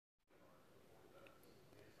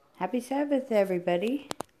Happy Sabbath, everybody.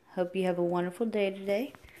 Hope you have a wonderful day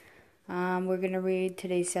today. We're going to read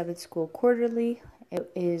today's Sabbath School Quarterly.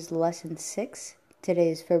 It is Lesson 6.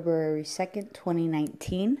 Today is February 2nd,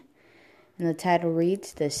 2019. And the title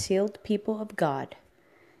reads, The Sealed People of God.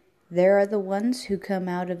 There are the ones who come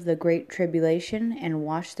out of the great tribulation and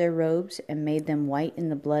washed their robes and made them white in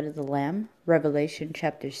the blood of the Lamb. Revelation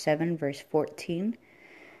chapter 7, verse 14.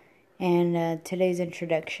 And today's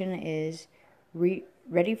introduction is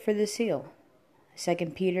ready for the seal. 2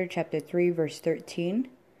 Peter chapter 3, verse 13.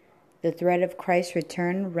 The thread of Christ's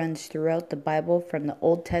return runs throughout the Bible from the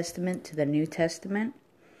Old Testament to the New Testament.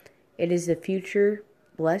 It is the future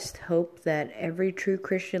blessed hope that every true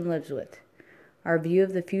Christian lives with. Our view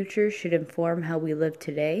of the future should inform how we live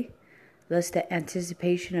today. Thus, the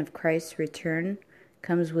anticipation of Christ's return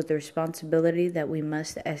comes with the responsibility that we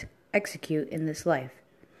must execute in this life.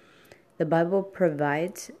 The Bible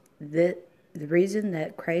provides the reason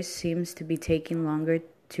that Christ seems to be taking longer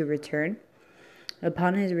to return.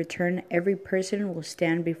 Upon his return, every person will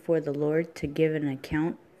stand before the Lord to give an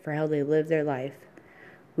account for how they live their life.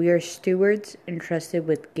 We are stewards entrusted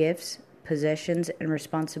with gifts, possessions, and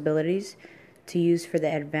responsibilities to use for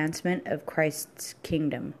the advancement of Christ's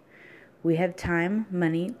kingdom. We have time,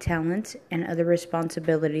 money, talents, and other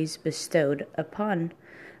responsibilities bestowed upon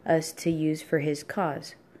us to use for his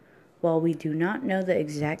cause. While we do not know the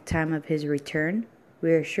exact time of his return,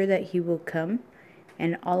 we are sure that he will come,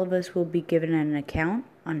 and all of us will be given an account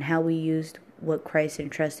on how we used what Christ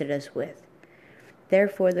entrusted us with.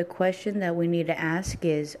 Therefore, the question that we need to ask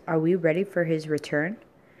is, are we ready for his return?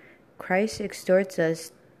 Christ exhorts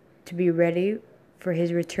us to be ready for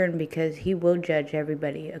his return because he will judge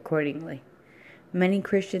everybody accordingly. Many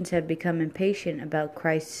Christians have become impatient about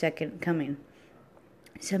Christ's second coming.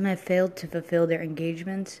 Some have failed to fulfill their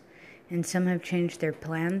engagements, and some have changed their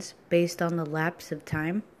plans based on the lapse of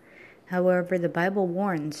time. However, the Bible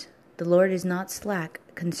warns, the Lord is not slack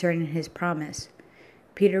concerning his promise.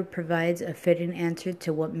 Peter provides a fitting answer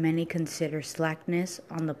to what many consider slackness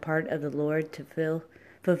on the part of the Lord to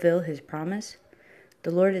fulfill his promise.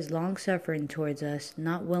 The Lord is long-suffering towards us,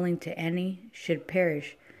 not willing to any should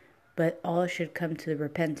perish, but all should come to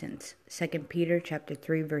repentance. 2 Peter chapter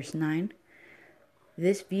 3, verse 9.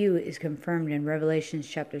 This view is confirmed in Revelation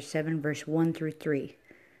chapter 7, verse 1 through 3.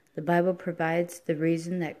 The Bible provides the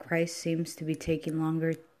reason that Christ seems to be taking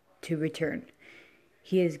longer to return.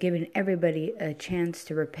 He is giving everybody a chance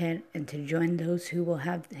to repent and to join those who will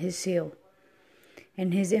have his seal.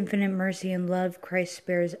 In his infinite mercy and love, Christ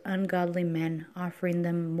spares ungodly men, offering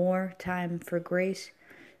them more time for grace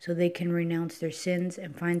so they can renounce their sins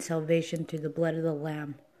and find salvation through the blood of the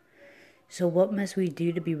Lamb. So what must we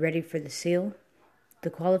do to be ready for the seal? The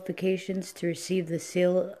qualifications to receive the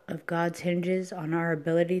seal of God's hinges on our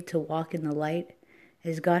ability to walk in the light,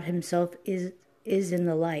 as God himself is in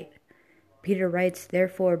the light. Peter writes,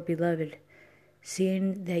 Therefore, beloved,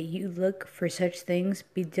 seeing that you look for such things,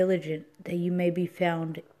 be diligent, that you may be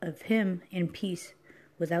found of him in peace,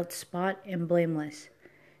 without spot and blameless.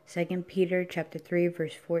 2 Peter chapter 3,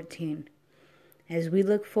 verse 14. As we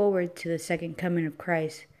look forward to the second coming of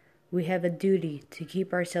Christ, we have a duty to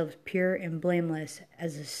keep ourselves pure and blameless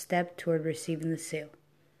as a step toward receiving the seal.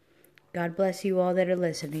 God bless you all that are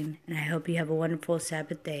listening, and I hope you have a wonderful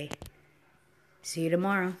Sabbath day. See you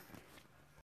tomorrow.